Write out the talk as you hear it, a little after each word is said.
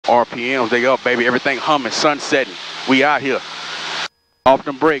RPMs, they up, baby. Everything humming, sun setting. We out here. Off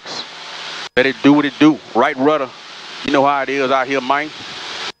them brakes. Let it do what it do. Right rudder. You know how it is out here, man.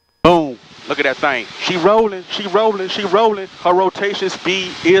 Boom. Look at that thing. She rolling, she rolling, she rolling. Her rotation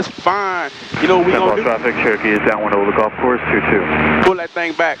speed is fine. You know what we gonna do? Traffic, Cherokee is downwind over the golf course, 2-2. Pull that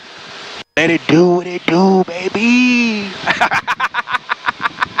thing back. Let it do what it do, baby.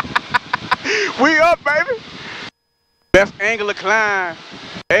 We up, baby. Best angle of climb.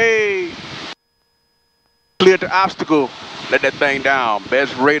 Hey. Clear the obstacle. Let that thing down.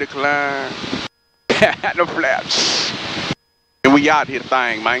 Best rate of climb. No flaps. And we out here,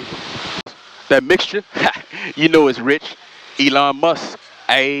 thing, man. That mixture, you know it's rich. Elon Musk.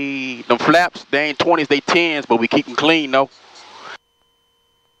 Hey, them flaps, they ain't 20s, they 10s, but we keep them clean, though.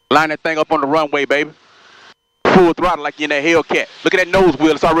 Line that thing up on the runway, baby. Full throttle like you're in that Hellcat. Look at that nose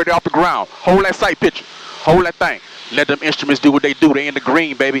wheel, it's already off the ground. Hold that sight picture. Hold that thing. Let them instruments do what they do. They in the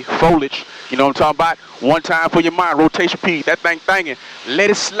green, baby. Foliage. You know what I'm talking about? One time for your mind. Rotation piece. That thing thinging. Let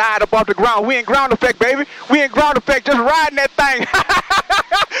it slide up off the ground. We in ground effect, baby. We in ground effect. Just riding that thing.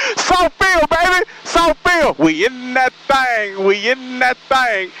 Soft feel, baby. Soft feel. We in that thing. We in that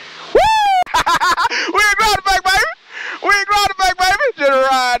thing. Woo! We in ground effect, baby. We in ground effect, baby. Just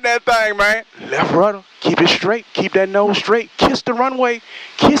ride that thing, man. Left rudder. Keep it straight. Keep that nose straight. Kiss the runway.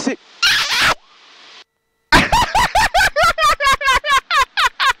 Kiss it.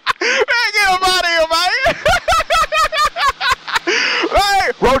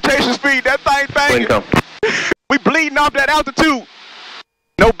 Hey, rotation speed, that thing. We bleeding off that altitude.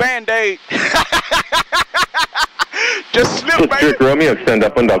 No band-aid. Just slip, baby. Strict Romeo, extend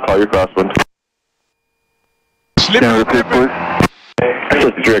upwind, I'll call your crosswind. Slip, repeat, please.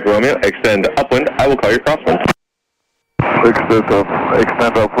 Strict Romeo, extend upwind, I will call your crosswind.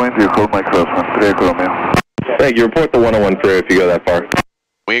 Extend upwind, you call my crosswind. Strict Romeo. Thank you, report the 101 for if you go that far.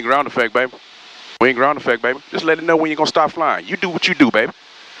 We ain't ground effect, baby. We ain't ground effect, baby. Just let it know when you're gonna stop flying. You do what you do, baby.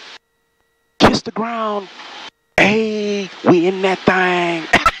 Kiss the ground. Hey, we in that thing.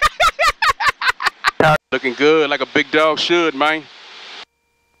 Looking good like a big dog should, man.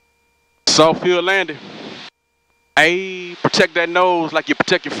 Soft field landing. Hey, protect that nose like you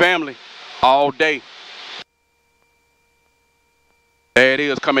protect your family all day. There it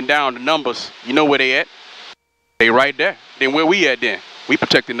is coming down, the numbers. You know where they at. They right there. Then where we at then? We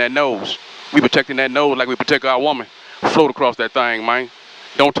protecting that nose. We protecting that nose like we protect our woman. Float across that thing, man.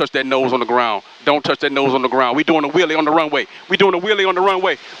 Don't touch that nose on the ground. Don't touch that nose on the ground. We doing a wheelie on the runway. We doing a wheelie on the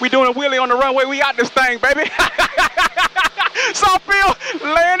runway. We doing a wheelie on the runway. We out this thing, baby. Soft field,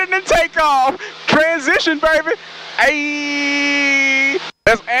 landing and takeoff. Transition, baby. Hey,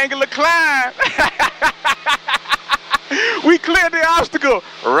 that's angular climb. We cleared the obstacle.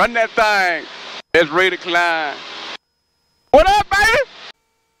 Run that thing. That's ready to climb. What up, baby?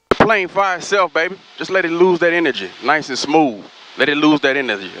 The plane fire itself, baby. Just let it lose that energy. Nice and smooth. Let it lose that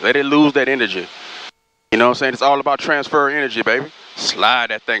energy. Let it lose that energy. You know what I'm saying? It's all about transfer energy, baby. Slide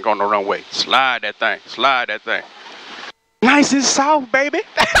that thing on the runway. Slide that thing. Slide that thing. Nice and soft, baby.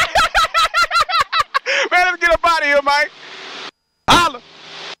 Man, let's get up out of here, Mike. Holla.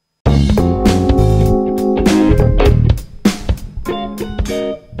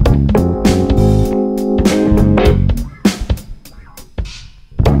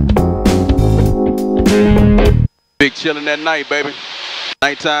 Big chillin' that night, baby.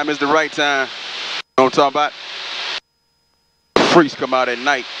 Nighttime is the right time. You know what I'm talking about? Freaks come out at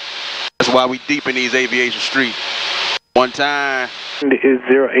night. That's why we deep in these aviation streets. One time. Is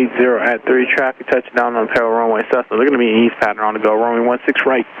 080 at 3 traffic touchdown on parallel runway Cessna. They're going to be in east pattern on the go. Runway 16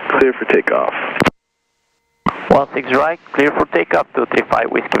 right, clear for takeoff. 16 right, clear for takeoff,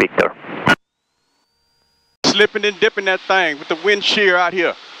 235 Whiskey Victor. Slipping and dipping that thing with the wind shear out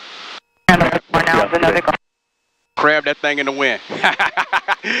here. Crab that thing in the wind.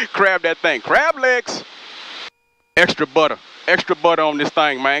 Crab that thing. Crab legs. Extra butter. Extra butter on this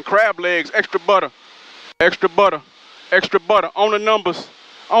thing, man. Crab legs, extra butter. Extra butter. Extra butter. On the numbers.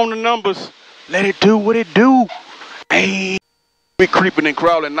 On the numbers. Let it do what it do. Hey. We creeping and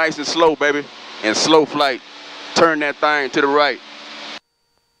crawling nice and slow, baby. In slow flight. Turn that thing to the right.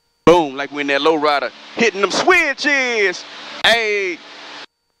 Boom, like we in that low rider. Hitting them switches. Hey.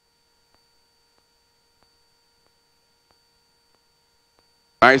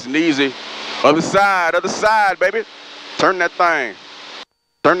 Nice and easy. Other side, baby. Turn that thing.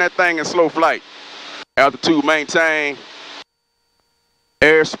 Turn that thing in slow flight. Altitude maintain.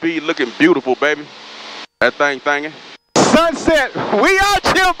 Airspeed looking beautiful, baby. That thing thinging. Sunset. We out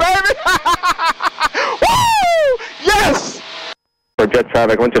here, baby. Woo! Yes! For jet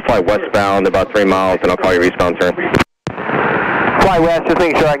traffic, once you fly westbound about 3 miles, and I'll call your eastbound turn. fly west, just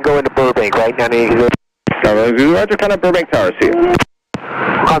make sure I can go into Burbank, right? Roger, kind of Burbank Tower, see you.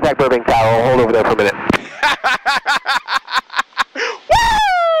 Contact Burbank Tower, I'll hold over there for a minute.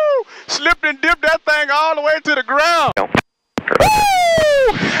 Woo! Slipped and dipped that thing all the way to the ground. No.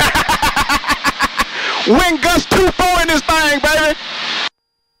 Woo! Wind gust 2-4 in this thing, baby.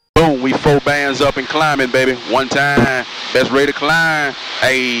 Boom, we 4 bands up and climbing, baby. One time, best rate of climb.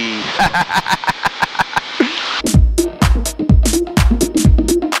 Hey.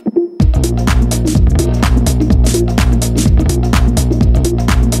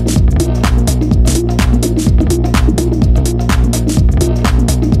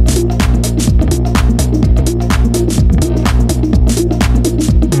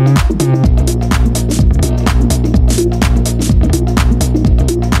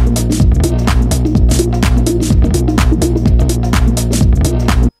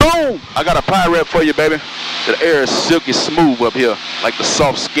 I got a pirate for you, baby. The air is silky smooth up here, like the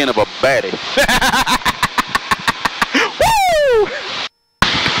soft skin of a baddie. Woo!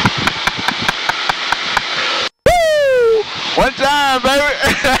 Woo! One time, baby.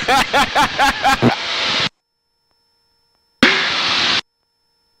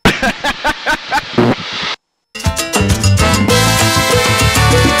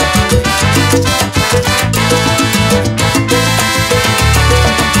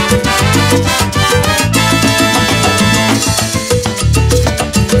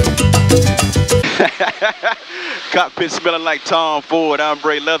 Cockpit smelling like Tom Ford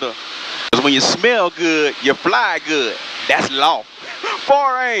ombre leather. Cause when you smell good, you fly good. That's law.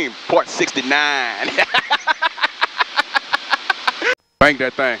 For aim, port 69. Bank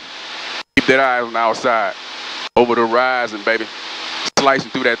that thing. Keep that eye on the outside. Over the horizon, baby. Slicing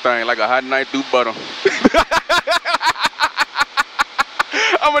through that thing like a hot knife through butter.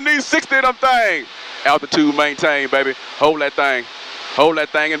 I'm gonna need 60 of them things. Altitude maintain, baby. Hold that thing. Hold that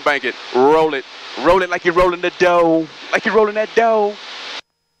thing and bank it. Roll it. Roll it like you're rolling the dough. Like you're rolling that dough.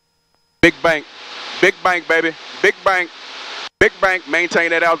 Big bank. Big bank, baby. Big bank. Big bank. Maintain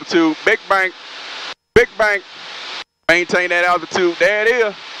that altitude. Big bank. Big bank. Maintain that altitude. There it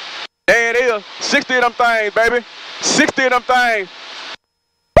is. There it is. 60 of them things, baby. 60 of them things.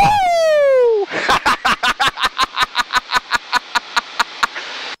 Woo!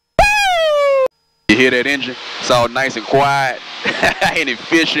 You hear that engine? It's all nice and quiet and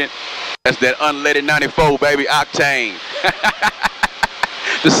efficient. That's that unleaded 94, baby, octane.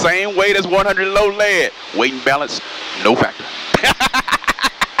 The same weight as 100 low lead. Weight and balance, no factor.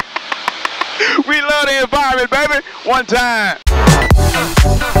 We love the environment, baby. One time.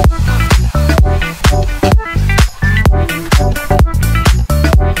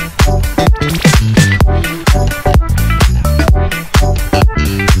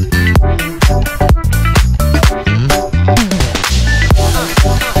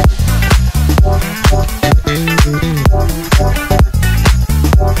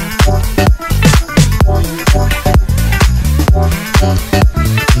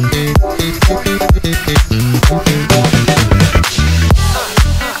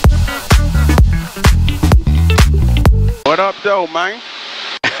 What up, though, man?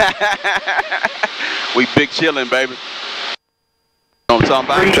 We big chillin', baby. You know what I'm talking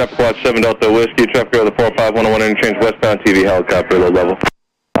about? Traffic Watch 7 Delta Whiskey, traffic over the 45101 interchange westbound TV helicopter, low level.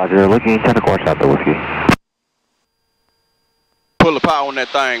 Roger, looking 10 to course out the whiskey. Pull the power on that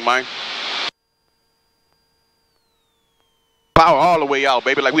thing, man. Power all the way out,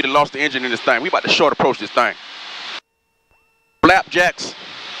 baby, like we done lost the engine in this thing. We about to short approach this thing. Flapjacks.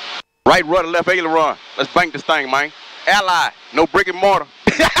 Right rudder, left aileron. Let's bank this thing, man. Ally, no brick and mortar.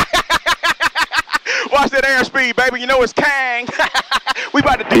 Watch that airspeed, baby. You know it's Kang. We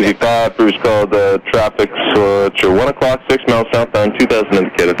about to do that. TV5, Bruce called traffic switch 1 o'clock, 6 miles southbound, 2000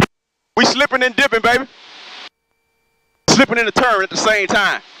 indicated. We slipping and dipping, baby. Slipping in the turn at the same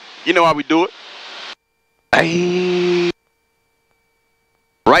time. You know how we do it. Hey.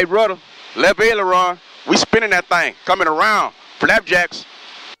 Right rudder, left aileron. We spinning that thing, coming around. Flapjacks.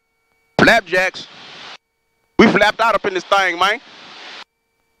 Flapjacks. We flapped out up in this thing, man.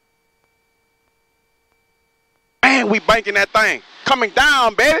 Man, we banking that thing. Coming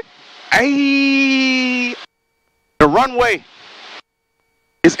down, baby. Hey. The runway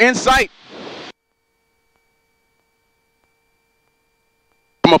is in sight.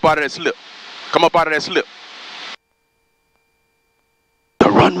 Come up out of that slip. Come up out of that slip. The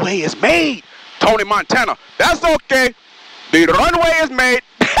runway is made. Tony Montana. That's okay. The runway is made.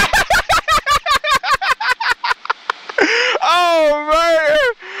 Oh, man.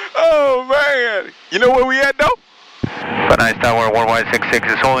 Oh, man. You know where we at, though? Nice Tower, worldwide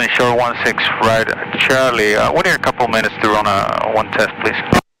 66 is holding short 16 right, Charlie. Wait here a couple minutes to run one test,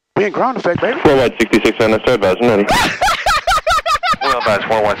 please. We in ground effect, baby. Worldwide 66 on the advising ready. Well advised,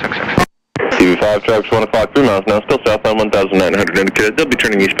 worldwide 66. TV5, traffic's 1 o'clock, 3 miles now, still southbound 1,900 indicated. They'll be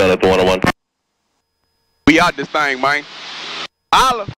turning eastbound at the 101. We out this thing, man. Holla.